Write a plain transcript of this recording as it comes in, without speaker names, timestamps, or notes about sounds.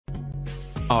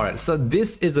Alright, so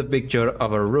this is a picture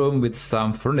of a room with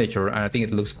some furniture, and I think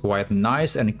it looks quite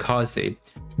nice and cozy.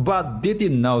 But did you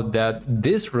know that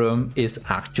this room is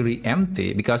actually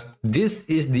empty? Because this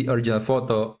is the original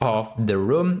photo of the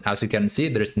room. As you can see,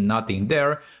 there's nothing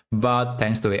there. But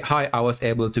thanks to AI, I was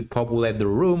able to populate the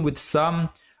room with some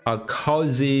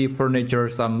cozy furniture,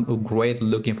 some great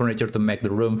looking furniture to make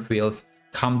the room feels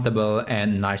comfortable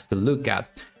and nice to look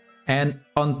at. And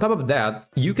on top of that,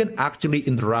 you can actually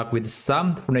interact with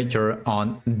some furniture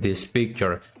on this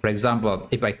picture. For example,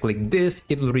 if I click this,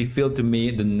 it will reveal to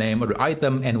me the name of the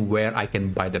item and where I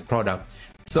can buy the product.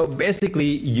 So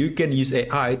basically, you can use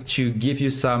AI to give you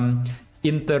some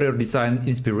interior design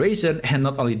inspiration, and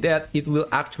not only that, it will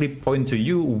actually point to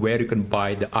you where you can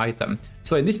buy the item.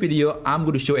 So in this video, I'm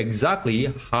going to show exactly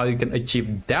how you can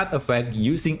achieve that effect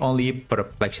using only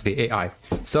Perplexity AI.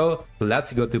 So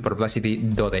let's go to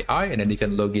perplexity.ai and then you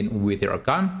can log in with your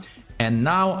account. And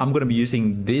now I'm going to be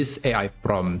using this AI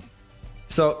prompt.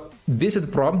 So this is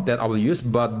the prompt that I will use,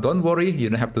 but don't worry, you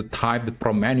don't have to type the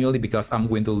prompt manually because I'm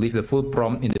going to leave the full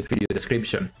prompt in the video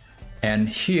description. And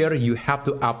here you have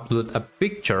to upload a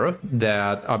picture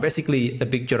that basically a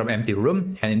picture of empty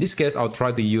room. And in this case, I'll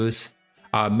try to use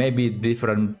maybe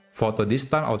different photo this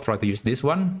time. I'll try to use this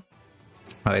one.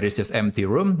 It is just empty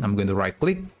room. I'm going to right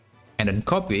click and then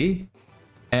copy.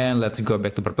 And let's go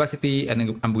back to Perplexity and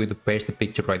then I'm going to paste the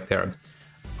picture right there.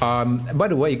 By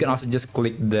the way, you can also just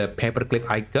click the paperclip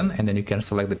icon and then you can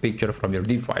select the picture from your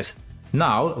device.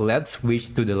 Now let's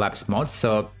switch to the Labs mode.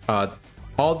 So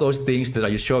all those things that I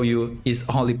just show you is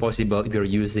only possible if you're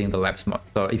using the Labs mode.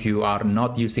 So if you are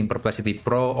not using Perplexity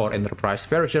Pro or Enterprise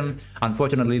version,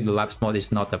 unfortunately the Labs mode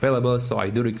is not available. So I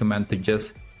do recommend to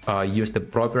just use the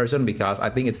Pro version because I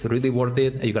think it's really worth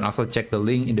it. You can also check the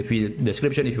link in the video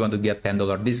description if you want to get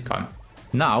 $10 discount.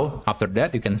 Now, after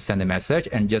that, you can send a message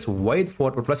and just wait for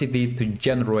Perplexity to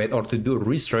generate or to do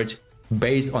research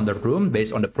based on the room,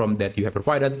 based on the prompt that you have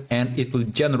provided, and it will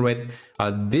generate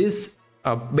this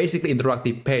basically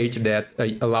interactive page that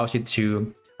allows you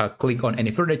to click on any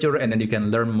furniture and then you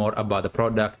can learn more about the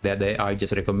product that I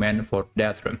just recommend for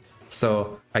that room.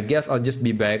 So I guess I'll just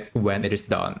be back when it is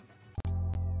done.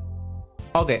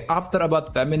 Okay, after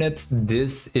about 10 minutes,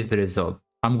 this is the result.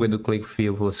 I'm going to click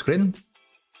view full screen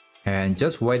and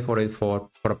just wait for it for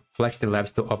Perplexity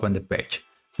Labs to open the page.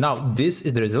 Now, this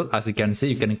is the result. As you can see,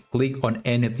 you can click on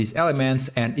any of these elements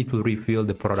and it will reveal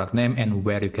the product name and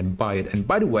where you can buy it. And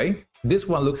by the way, this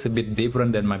one looks a bit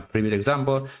different than my previous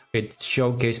example. It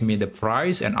showcased me the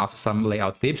price and also some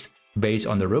layout tips based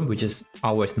on the room, which is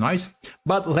always nice.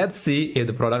 But let's see if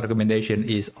the product recommendation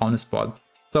is on the spot.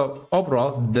 So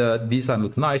overall, the design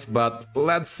looks nice, but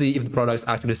let's see if the product is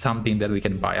actually something that we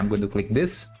can buy. I'm going to click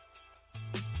this.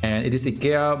 And it is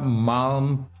IKEA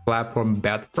Malm platform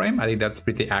bed frame. I think that's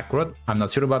pretty accurate. I'm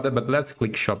not sure about that, but let's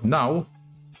click shop now.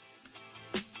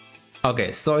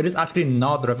 Okay, so it is actually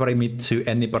not referring me to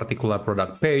any particular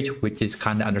product page, which is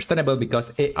kind of understandable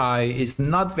because AI is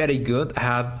not very good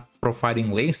at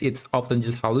providing links. It's often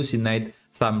just hallucinate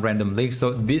some random links.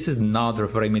 So this is not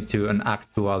referring me to an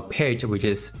actual page, which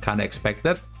is kind of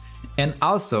expected. And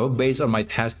also, based on my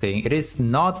testing, it is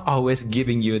not always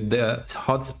giving you the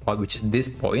hotspot, which is this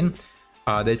point.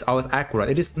 That is always accurate.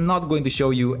 It is not going to show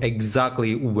you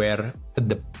exactly where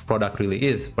the product really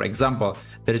is. For example,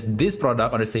 there is this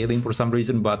product on the ceiling for some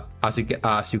reason, but as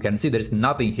you can see, there is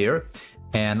nothing here.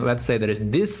 And let's say there is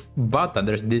this button,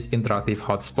 there's this interactive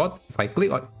hotspot.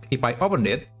 If I open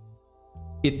it,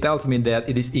 it tells me that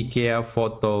it is IKEA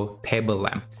photo table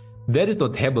lamp. There is no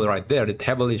table right there. The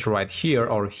table is right here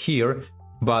or here,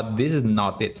 but this is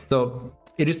not it. So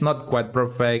it is not quite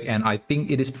perfect. And I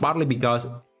think it is partly because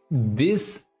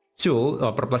this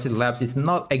tool, Perplexity Labs, is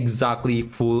not exactly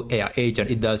full AI agent.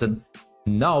 It doesn't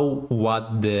know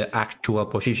what the actual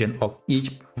position of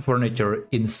each furniture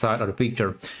inside of the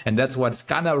picture. And that's what's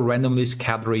kind of randomly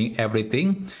scattering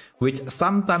everything, which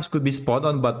sometimes could be spot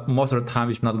on, but most of the time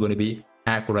it's not going to be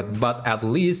accurate. But at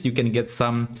least you can get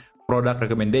some product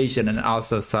recommendation and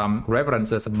also some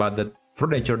references about the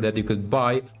furniture that you could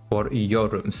buy for your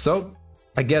room. So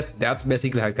I guess that's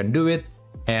basically how you can do it.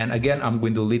 And again, I'm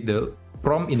going to leave the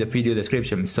prompt in the video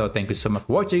description. So thank you so much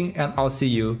for watching and I'll see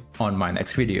you on my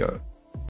next video.